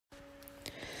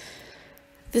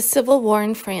The Civil War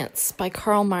in France by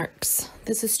Karl Marx.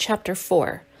 This is Chapter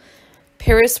 4.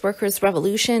 Paris Workers'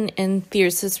 Revolution and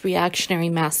Thiers' Reactionary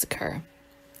Massacre.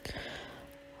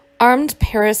 Armed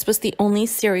Paris was the only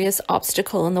serious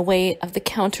obstacle in the way of the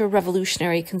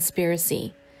counter-revolutionary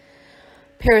conspiracy.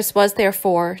 Paris was,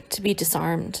 therefore, to be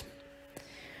disarmed.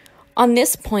 On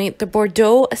this point, the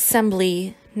Bordeaux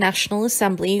National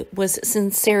Assembly, was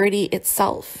sincerity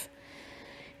itself.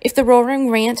 If the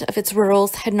roaring rant of its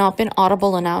rurals had not been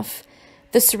audible enough,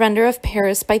 the surrender of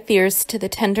Paris by Thiers to the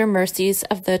tender mercies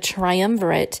of the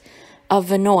triumvirate of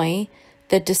Vinoy,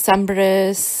 the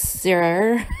Decembrists,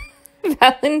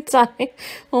 Valentine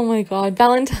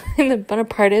the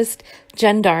Bonapartist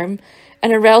gendarme,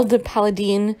 and Aurel de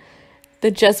Paladin, the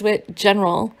Jesuit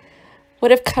general, would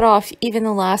have cut off even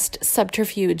the last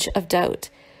subterfuge of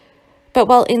doubt. But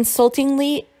while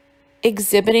insultingly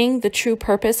exhibiting the true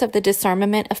purpose of the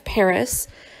disarmament of Paris,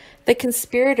 the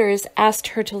conspirators asked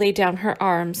her to lay down her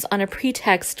arms on a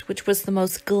pretext which was the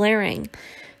most glaring,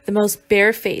 the most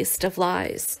barefaced of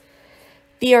lies.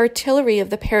 The artillery of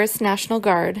the Paris National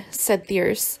Guard, said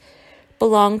Thiers,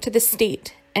 belonged to the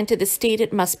state, and to the state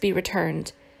it must be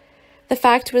returned. The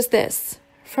fact was this: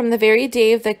 from the very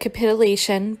day of the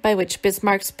capitulation by which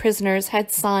Bismarck's prisoners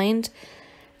had signed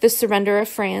the surrender of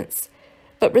France,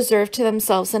 but reserved to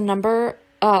themselves a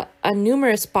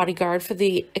numerous bodyguard for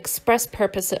the express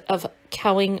purpose of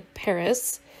cowing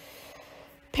Paris,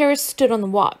 Paris stood on the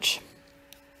watch.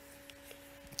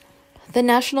 The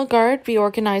National Guard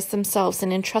reorganized themselves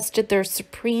and entrusted their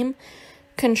supreme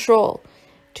control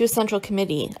to a central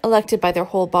committee elected by their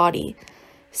whole body,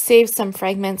 save some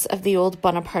fragments of the old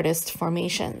Bonapartist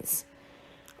formations.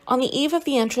 On the eve of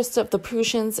the entrance of the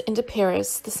Prussians into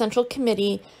Paris, the central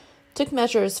committee took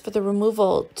measures for the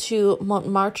removal to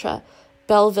Montmartre,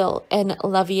 Belleville, and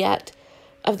La Villette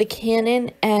of the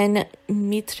cannon and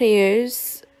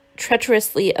mitrailleuse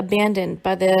treacherously abandoned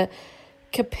by the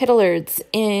Capitulards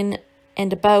in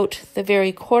and about the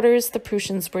very quarters the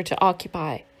Prussians were to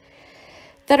occupy.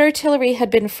 That artillery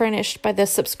had been furnished by the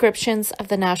subscriptions of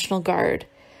the National Guard.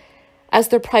 As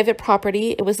their private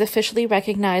property, it was officially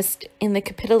recognized in the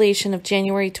capitulation of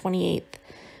January 28th,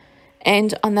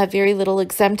 and on that very little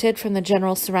exempted from the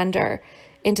general surrender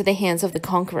into the hands of the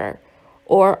conqueror,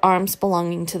 or arms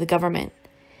belonging to the government.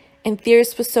 And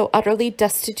Thiers was so utterly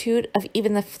destitute of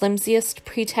even the flimsiest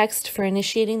pretext for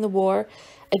initiating the war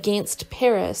against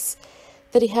Paris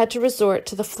that he had to resort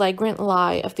to the flagrant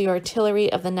lie of the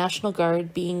artillery of the National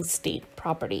Guard being state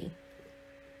property.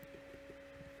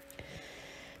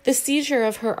 The seizure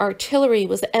of her artillery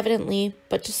was evidently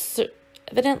but to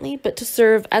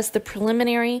serve as the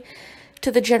preliminary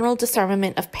to the general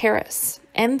disarmament of Paris,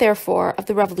 and therefore of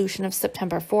the Revolution of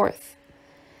September 4th.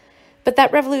 But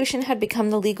that revolution had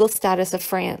become the legal status of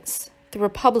France. The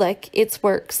Republic, its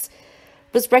works,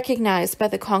 was recognized by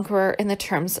the conqueror in the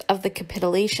terms of the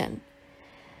capitulation.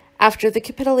 After the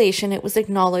capitulation, it was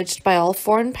acknowledged by all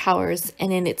foreign powers,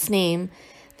 and in its name,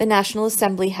 the National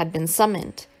Assembly had been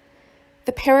summoned.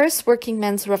 The Paris Working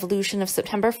Men's Revolution of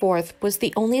September 4th was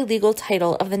the only legal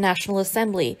title of the National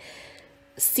Assembly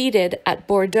seated at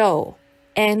Bordeaux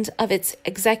and of its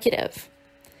executive.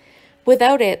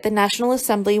 Without it, the National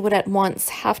Assembly would at once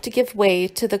have to give way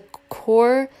to the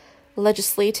corps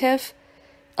legislatif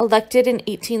elected in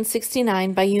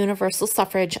 1869 by universal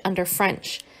suffrage under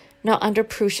French, not under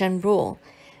Prussian rule,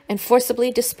 and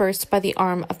forcibly dispersed by the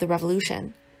arm of the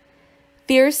revolution.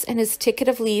 Thiers and his ticket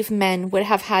of leave men would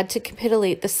have had to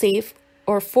capitulate the safe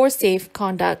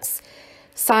conducts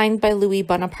signed by Louis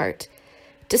Bonaparte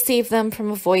to save them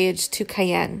from a voyage to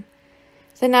Cayenne.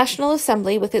 The National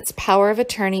Assembly, with its power of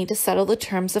attorney to settle the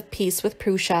terms of peace with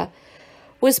Prussia,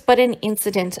 was but an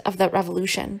incident of that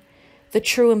revolution, the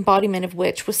true embodiment of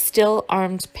which was still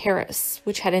armed Paris,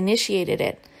 which had initiated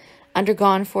it,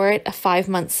 undergone for it a 5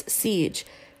 months' siege,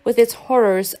 with its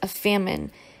horrors of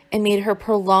famine, and made her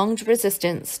prolonged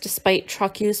resistance, despite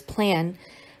Trocqueu's plan,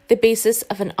 the basis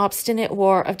of an obstinate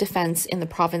war of defense in the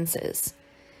provinces.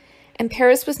 And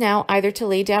Paris was now either to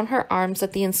lay down her arms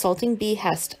at the insulting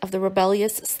behest of the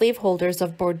rebellious slaveholders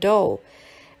of Bordeaux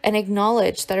and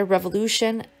acknowledge that a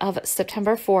revolution of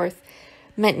September 4th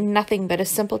meant nothing but a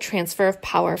simple transfer of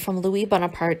power from Louis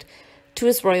Bonaparte to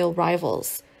his royal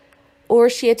rivals, or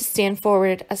she had to stand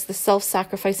forward as the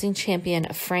self-sacrificing champion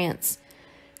of France,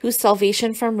 whose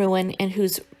salvation from ruin and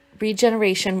whose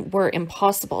regeneration were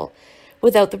impossible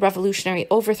without the revolutionary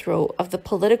overthrow of the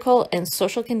political and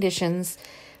social conditions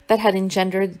that had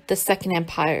engendered the Second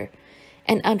Empire,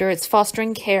 and under its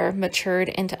fostering care matured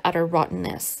into utter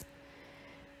rottenness.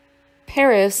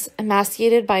 Paris,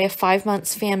 emaciated by a 5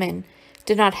 months' famine,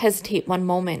 did not hesitate one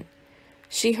moment.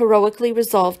 she heroically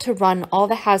resolved to run all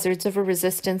the hazards of a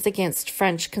resistance against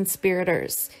French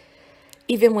conspirators,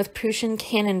 even with Prussian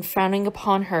cannon frowning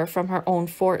upon her from her own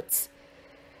forts.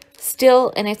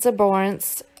 Still, in its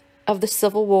abhorrence of the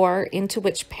civil war into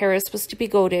which Paris was to be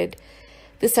goaded,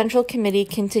 the Central Committee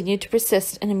continued to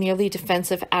persist in a merely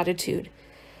defensive attitude,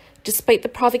 despite the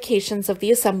provocations of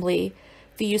the Assembly,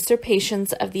 the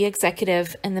usurpations of the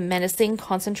executive, and the menacing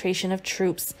concentration of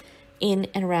troops in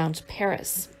and around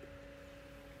Paris.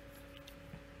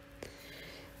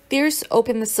 Thiers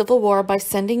opened the Civil War by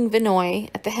sending Vinoy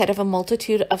at the head of a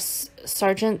multitude of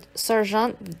sergeant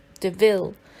de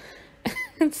ville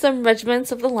and some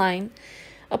regiments of the line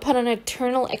upon an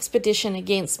nocturnal expedition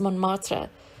against Montmartre,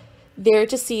 there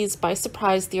to seize by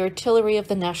surprise the artillery of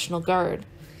the National Guard.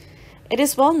 It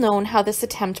is well known how this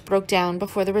attempt broke down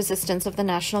before the resistance of the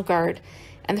National Guard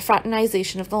and the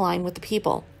fraternization of the line with the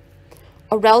people.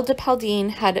 Aurel de Paldine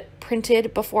had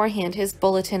printed beforehand his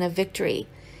bulletin of victory,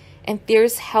 and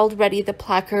Thiers held ready the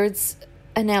placards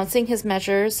announcing his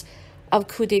measures of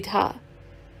coup d'etat.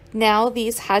 Now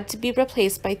these had to be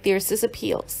replaced by Thiers's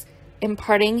appeals,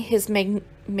 imparting his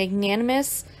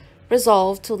magnanimous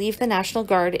resolve to leave the National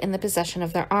Guard in the possession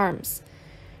of their arms,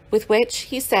 with which,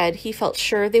 he said, he felt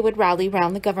sure they would rally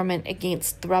round the government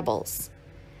against the rebels.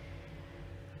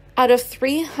 Out of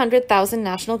 300,000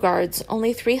 National Guards,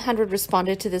 only 300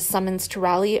 responded to this summons to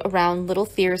rally around little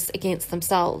Thiers against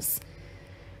themselves.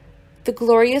 The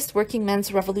glorious working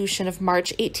men's revolution of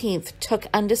March 18th took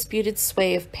undisputed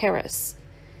sway of Paris.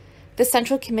 The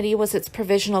Central Committee was its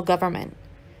provisional government.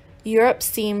 Europe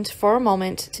seemed for a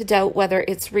moment to doubt whether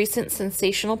its recent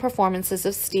sensational performances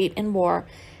of state and war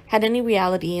had any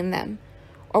reality in them,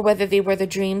 or whether they were the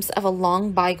dreams of a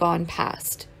long bygone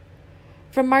past.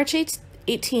 From March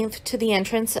 18th to the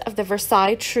entrance of the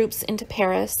Versailles troops into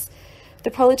Paris, the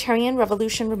proletarian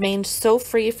revolution remained so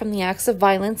free from the acts of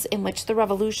violence in which the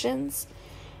revolutions,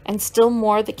 and still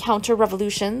more the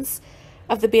counter-revolutions,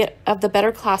 of the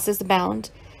better classes abound,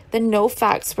 that no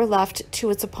facts were left to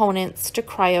its opponents to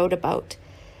cry out about,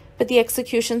 but the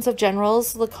executions of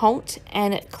Generals Lecomte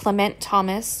and Clement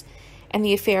Thomas, and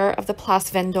the affair of the Place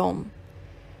Vendôme.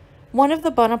 One of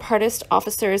the Bonapartist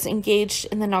officers engaged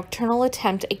in the nocturnal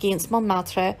attempt against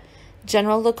Montmartre,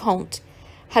 General Lecomte,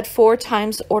 had 4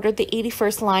 times ordered the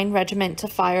 81st Line Regiment to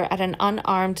fire at an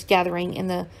unarmed gathering in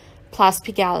the Place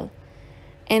Pigalle,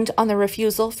 and on their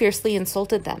refusal fiercely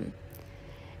insulted them.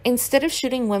 Instead of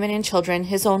shooting women and children,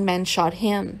 his own men shot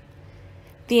him.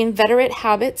 The inveterate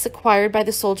habits acquired by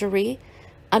the soldiery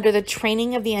under the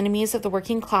training of the enemies of the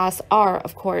working class are,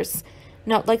 of course,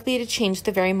 not likely to change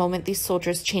the very moment these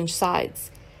soldiers change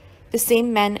sides. The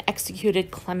same men executed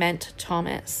Clement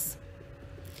Thomas.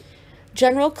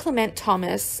 General Clement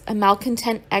Thomas, a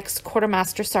malcontent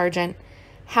ex-quartermaster sergeant,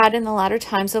 had in the latter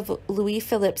times of Louis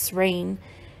Philippe's reign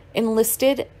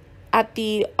enlisted at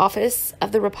the office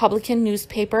of the Republican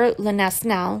newspaper Le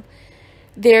National,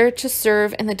 there to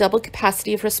serve in the double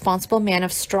capacity of responsible man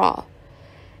of straw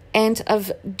and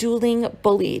of dueling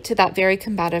bully to that very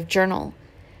combative journal.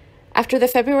 After the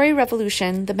February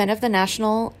Revolution, the men of the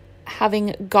National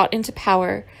having got into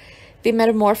power, they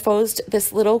metamorphosed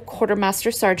this little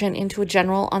quartermaster sergeant into a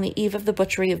general on the eve of the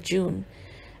butchery of June,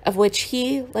 of which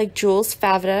he, like Jules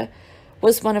Favre,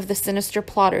 was one of the sinister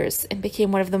plotters and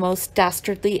became one of the most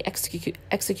dastardly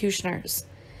executioners.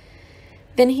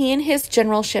 Then he and his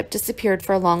generalship disappeared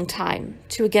for a long time,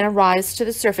 to again arise to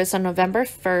the surface on November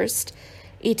 1st,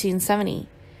 1870.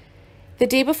 The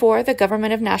day before, the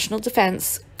Government of National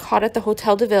Defense, caught at the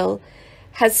Hotel de Ville,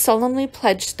 had solemnly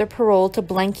pledged their parole to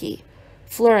Blanqui,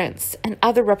 Florence, and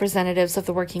other representatives of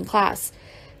the working class,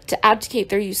 to abdicate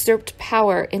their usurped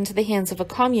power into the hands of a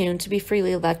commune to be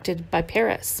freely elected by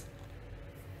Paris.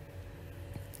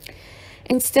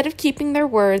 Instead of keeping their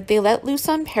word, they let loose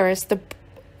on Paris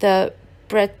the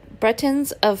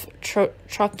Bretons of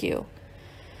Trocchio,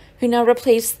 who now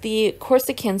replaced the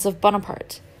Corsicans of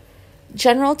Bonaparte.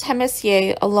 General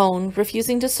Temessier alone,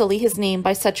 refusing to sully his name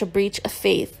by such a breach of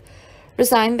faith,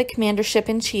 resigned the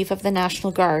commandership-in-chief of the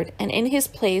National Guard, and in his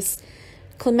place,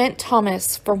 Clement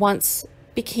Thomas for once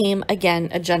became again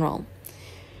a general.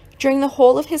 During the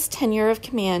whole of his tenure of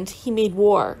command, he made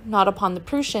war, not upon the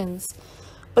Prussians,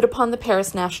 but upon the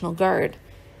Paris National Guard.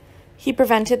 He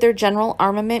prevented their general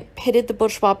armament, pitted the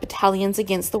bourgeois battalions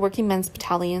against the working men's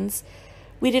battalions,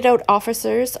 weeded out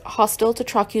officers hostile to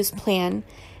Trocchio's plan,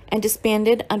 and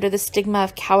disbanded under the stigma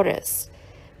of cowardice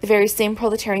the very same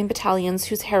proletarian battalions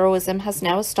whose heroism has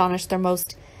now astonished their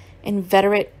most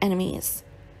inveterate enemies.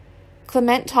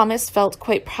 Clement Thomas felt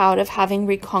quite proud of having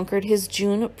reconquered his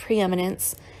June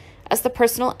preeminence as the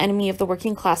personal enemy of the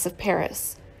working class of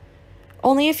Paris.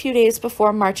 Only a few days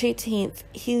before March 18th,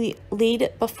 he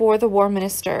laid before the War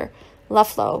Minister,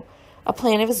 Lafleur, a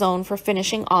plan of his own for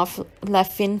finishing off La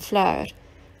Fine Fleur,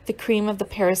 the cream of the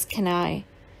Paris canaille.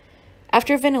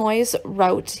 After Vinoy's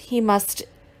rout, he must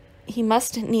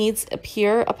needs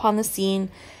appear upon the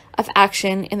scene of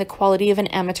action in the quality of an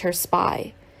amateur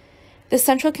spy. The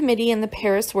Central Committee and the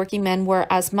Paris working men were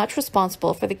as much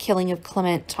responsible for the killing of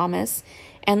Clement Thomas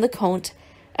and the Comte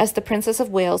as the Princess of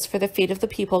Wales for the fate of the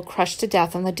people crushed to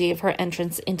death on the day of her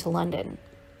entrance into London.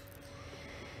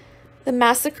 The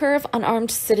massacre of unarmed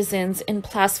citizens in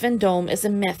Place Vendôme is a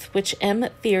myth which M.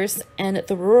 Fierce and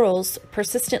the rurals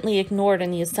persistently ignored in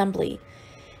the Assembly,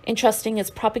 entrusting its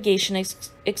propagation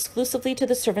exclusively to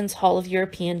the servants' hall of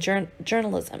European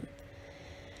journalism.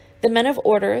 The men of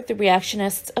order, the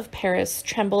reactionists of Paris,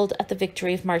 trembled at the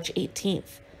victory of March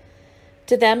 18th.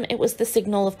 To them, it was the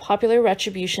signal of popular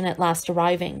retribution at last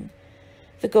arriving.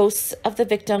 The ghosts of the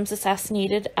victims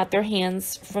assassinated at their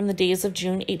hands from the days of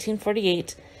June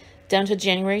 1848 down to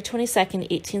January 22,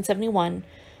 1871,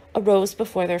 arose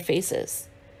before their faces.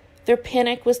 Their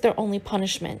panic was their only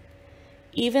punishment.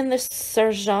 Even the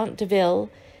sergeant de ville,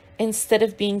 instead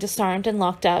of being disarmed and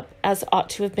locked up, as ought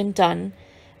to have been done,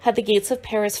 had the gates of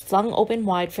Paris flung open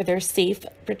wide for their safe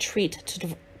retreat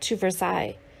to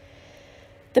Versailles.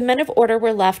 The men of order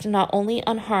were left not only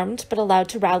unharmed, but allowed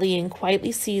to rally and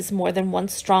quietly seize more than one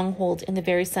stronghold in the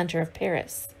very center of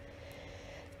Paris.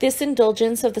 This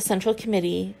indulgence of the Central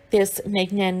Committee, this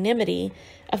magnanimity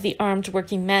of the armed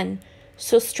working men,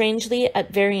 so strangely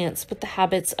at variance with the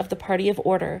habits of the party of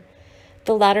order,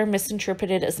 the latter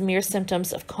misinterpreted as mere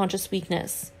symptoms of conscious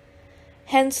weakness.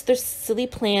 Hence their silly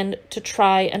plan to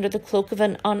try, under the cloak of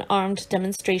an unarmed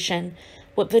demonstration,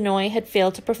 what Vinoy had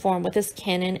failed to perform with his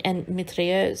cannon and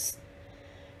mitrailleuse.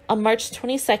 On March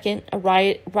 22nd, a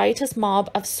riotous mob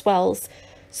of swells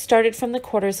started from the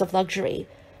quarters of luxury,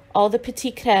 all the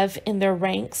petits crèves in their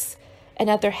ranks, and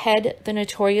at their head the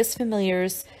notorious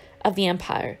familiars of the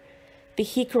Empire, the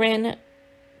Hecarin,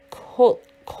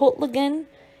 Coetligan,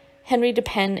 Henry de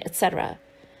Pen, etc.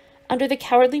 Under the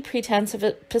cowardly pretense of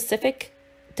a pacific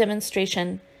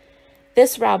demonstration,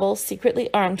 this rabble, secretly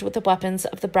armed with the weapons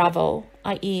of the bravo,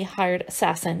 i.e. hired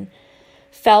assassin,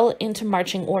 fell into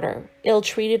marching order,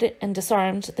 ill-treated and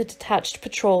disarmed the detached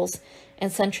patrols and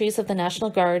sentries of the National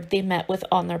Guard they met with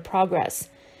on their progress,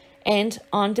 and,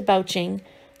 on debouching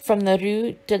from the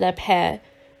Rue de la Paix,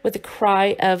 with a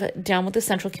cry of "Down with the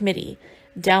Central Committee,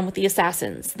 down with the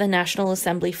assassins, the National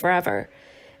Assembly forever,"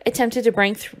 attempted to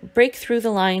break through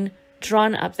the line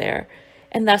drawn up there,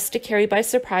 and thus to carry by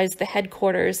surprise the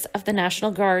headquarters of the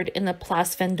National Guard in the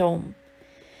Place Vendôme.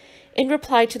 In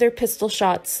reply to their pistol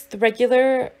shots, the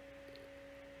regular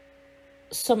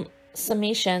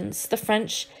summations, the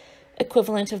French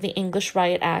equivalent of the English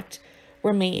Riot Act,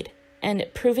 were made, and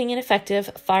proving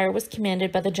ineffective, fire was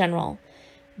commanded by the General,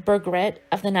 Bergeret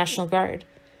of the National Guard.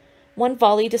 One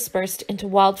volley dispersed into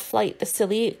wild flight the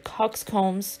silly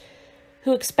coxcombs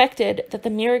who expected that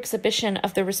the mere exhibition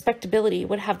of their respectability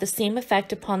would have the same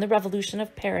effect upon the revolution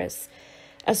of Paris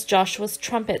as Joshua's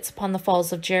trumpets upon the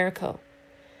falls of Jericho.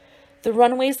 The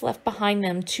runaways left behind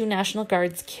them 2 National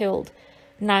Guards killed,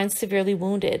 9 severely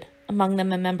wounded, among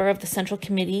them a member of the Central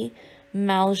Committee,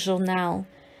 Maljournal,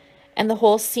 and the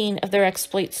whole scene of their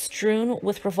exploits strewn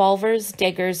with revolvers,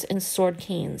 daggers, and sword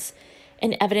canes,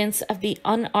 in evidence of the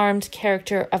unarmed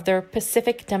character of their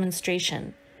pacific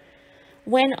demonstration.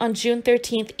 When, on June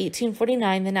 13,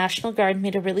 1849, the National Guard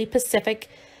made a really pacific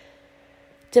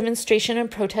demonstration in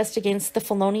protest against the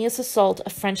felonious assault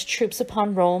of French troops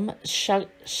upon Rome,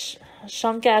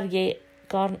 Champgarnier,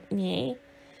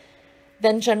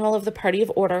 then General of the Party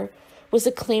of Order, was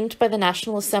acclaimed by the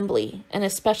National Assembly, and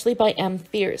especially by M.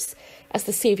 Fierce, as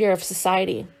the savior of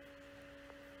society,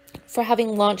 for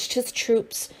having launched his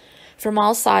troops from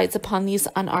all sides upon these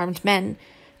unarmed men,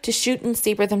 to shoot and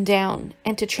sabre them down,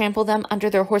 and to trample them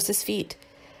under their horses' feet.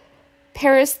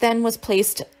 Paris then was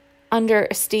placed under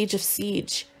a stage of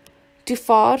siege.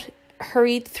 Dufaure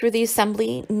hurried through the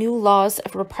Assembly new laws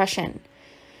of repression.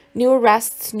 New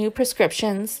arrests, new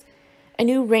prescriptions, a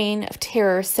new reign of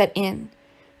terror set in.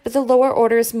 But the lower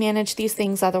orders managed these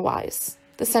things otherwise.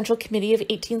 The Central Committee of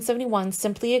 1871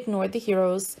 simply ignored the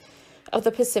heroes of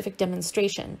the Pacific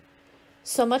demonstration.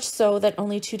 So much so that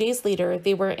only 2 days later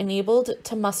they were enabled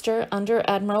to muster under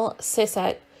Admiral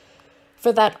Cesset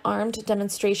for that armed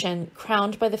demonstration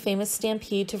crowned by the famous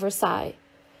stampede to Versailles.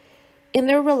 In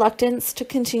their reluctance to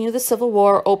continue the civil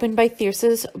war opened by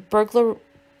Thyrse's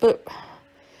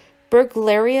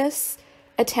burglarious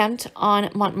attempt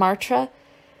on Montmartre,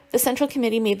 the Central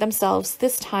Committee made themselves,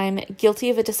 this time,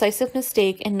 guilty of a decisive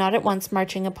mistake in not at once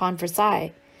marching upon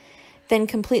Versailles. then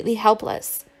completely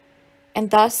helpless,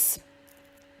 and thus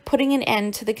putting an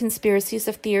end to the conspiracies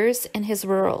of Thiers and his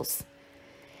rurals.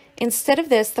 Instead of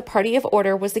this, the Party of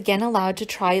Order was again allowed to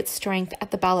try its strength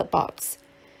at the ballot box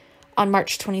on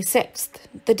March 26th,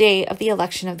 the day of the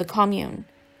election of the Commune.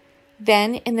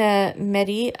 Then, in the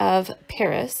Mairie of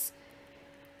Paris,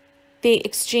 they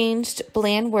exchanged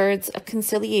bland words of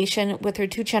conciliation with her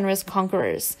two generous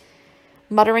conquerors,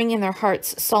 muttering in their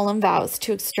hearts solemn vows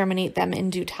to exterminate them in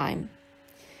due time.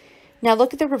 Now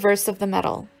look at the reverse of the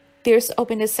medal. Thiers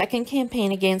opened his second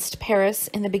campaign against Paris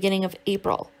in the beginning of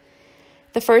April.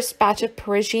 The first batch of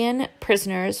Parisian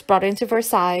prisoners brought into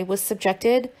Versailles was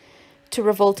subjected to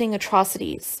revolting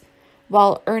atrocities,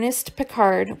 while Ernest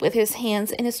Picard, with his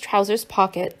hands in his trousers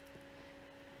pocket,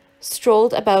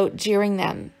 strolled about jeering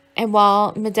them, and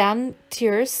while Madame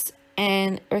Thiers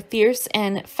and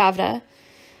Favre,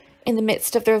 in the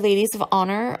midst of their ladies of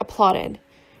honor, applauded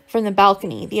from the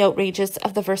balcony the outrages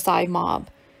of the Versailles mob.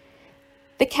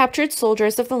 The captured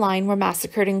soldiers of the line were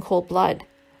massacred in cold blood.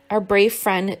 Our brave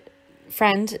friend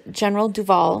General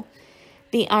Duval,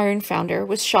 the iron founder,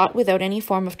 was shot without any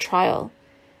form of trial.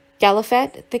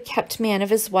 Galifet, the kept man of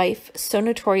his wife, so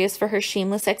notorious for her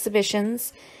shameless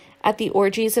exhibitions at the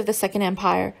orgies of the Second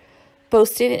Empire,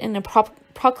 boasted in a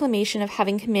proclamation of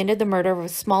having commanded the murder of a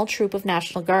small troop of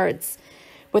National Guards,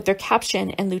 with their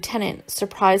captain and lieutenant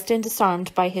surprised and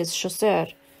disarmed by his chasseur.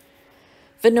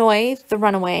 Vinoy, the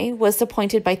runaway, was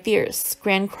appointed by Thiers,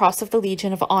 Grand Cross of the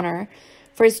Legion of Honor,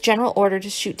 for his general order to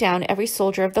shoot down every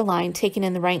soldier of the line taken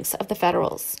in the ranks of the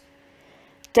Federals.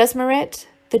 Desmaret,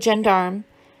 the gendarme,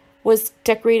 was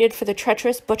decorated for the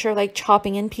treacherous butcher-like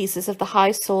chopping in pieces of the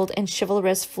high-souled and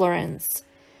chivalrous Florins,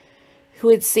 who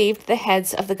had saved the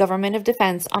heads of the Government of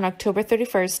Defense on October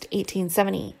 31st,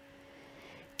 1870.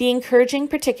 The encouraging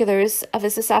particulars of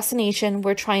his assassination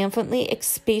were triumphantly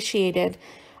expatiated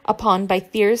upon by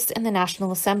Thiers and the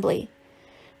National Assembly.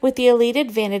 With the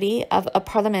elated vanity of a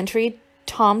parliamentary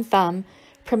Tom Thumb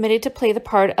permitted to play the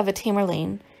part of a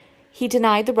Tamerlane, he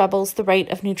denied the rebels the right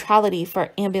of neutrality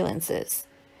for ambulances.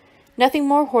 Nothing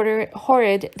more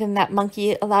horrid than that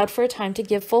monkey allowed for a time to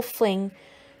give full fling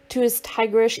to his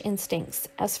tigerish instincts,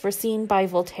 as foreseen by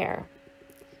Voltaire.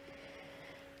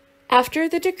 After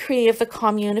the decree of the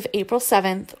Commune of April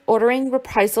 7th, ordering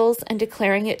reprisals and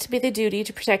declaring it to be the duty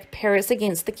to protect Paris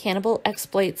against the cannibal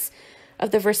exploits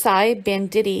of the Versailles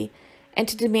banditti, and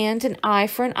to demand an eye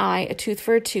for an eye, a tooth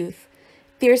for a tooth,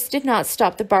 Thiers did not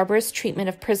stop the barbarous treatment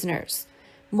of prisoners,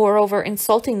 moreover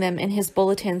insulting them in his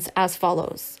bulletins as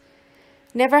follows: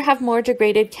 "Never have more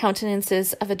degraded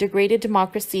countenances of a degraded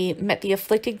democracy met the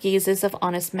afflicted gazes of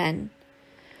honest men."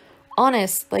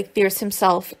 Honest, like Thiers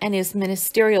himself and his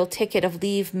ministerial ticket of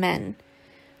leave men.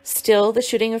 Still, the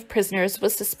shooting of prisoners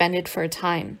was suspended for a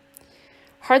time.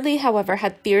 Hardly, however,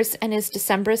 had Thiers and his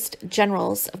Decembrist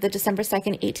generals of the December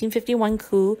 2nd, 1851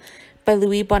 coup by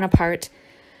Louis Bonaparte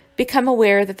become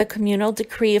aware that the communal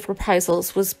decree of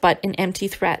reprisals was but an empty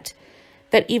threat,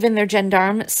 that even their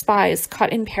gendarme spies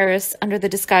caught in Paris under the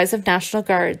disguise of National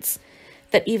Guards,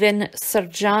 that even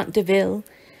sergents de ville,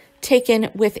 taken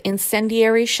with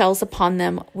incendiary shells upon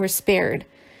them, were spared,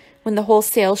 when the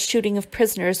wholesale shooting of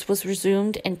prisoners was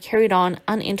resumed and carried on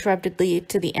uninterruptedly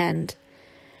to the end.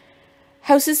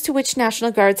 Houses to which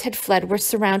National Guards had fled were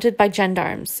surrounded by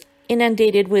gendarmes,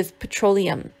 inundated with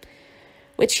petroleum,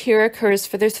 which here occurs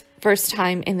for the first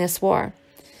time in this war,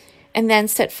 and then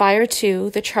set fire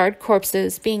to the charred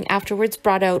corpses, being afterwards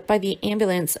brought out by the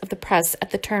ambulance of the press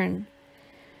at the turn.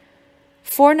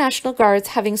 4 National Guards,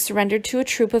 having surrendered to a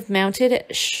troop of mounted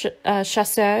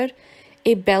chasseurs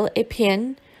et bel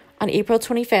épines on April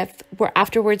 25th, were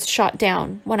afterwards shot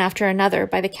down, one after another,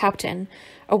 by the captain,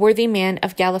 a worthy man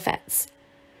of Galifet's.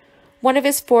 One of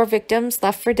his 4 victims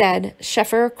left for dead,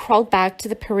 Scheffer crawled back to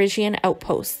the Parisian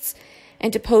outposts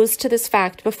and deposed to this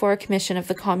fact before a commission of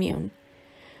the Commune.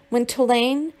 When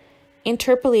Tolaine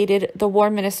interpellated the war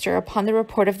minister upon the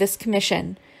report of this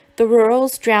commission, the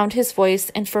rurals drowned his voice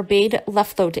and forbade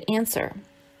Leflot to answer.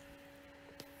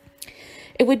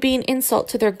 It would be an insult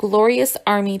to their glorious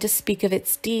army to speak of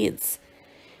its deeds.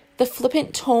 The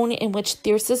flippant tone in which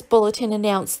Thiers's bulletin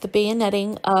announced the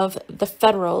bayoneting of the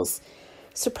Federals,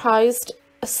 surprised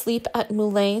asleep at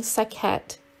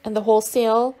Moulins-Saquet, and the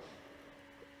wholesale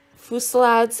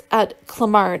fusillades at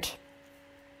Clamart,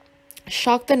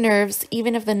 shocked the nerves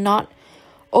even of the not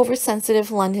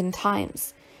oversensitive London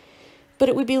Times. But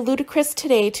it would be ludicrous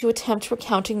today to attempt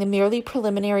recounting the merely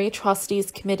preliminary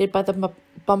atrocities committed by the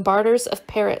bombarders of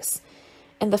Paris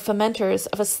and the fomenters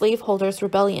of a slaveholders'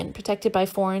 rebellion protected by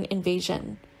foreign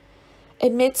invasion.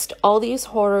 Amidst all these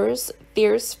horrors,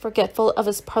 Thiers, forgetful of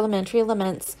his parliamentary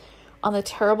laments, on the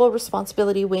terrible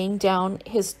responsibility weighing down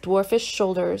his dwarfish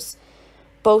shoulders,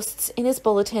 boasts in his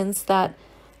bulletins that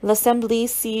l'Assemblée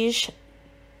siège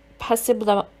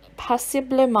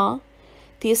paisiblement,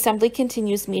 the Assembly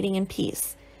continues meeting in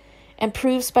peace, and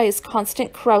proves by his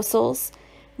constant carousals,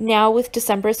 now with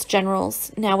Decembrist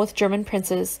generals, now with German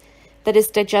princes, that his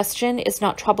digestion is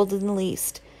not troubled in the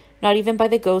least, not even by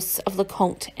the ghosts of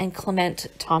Lecomte and Clement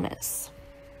Thomas.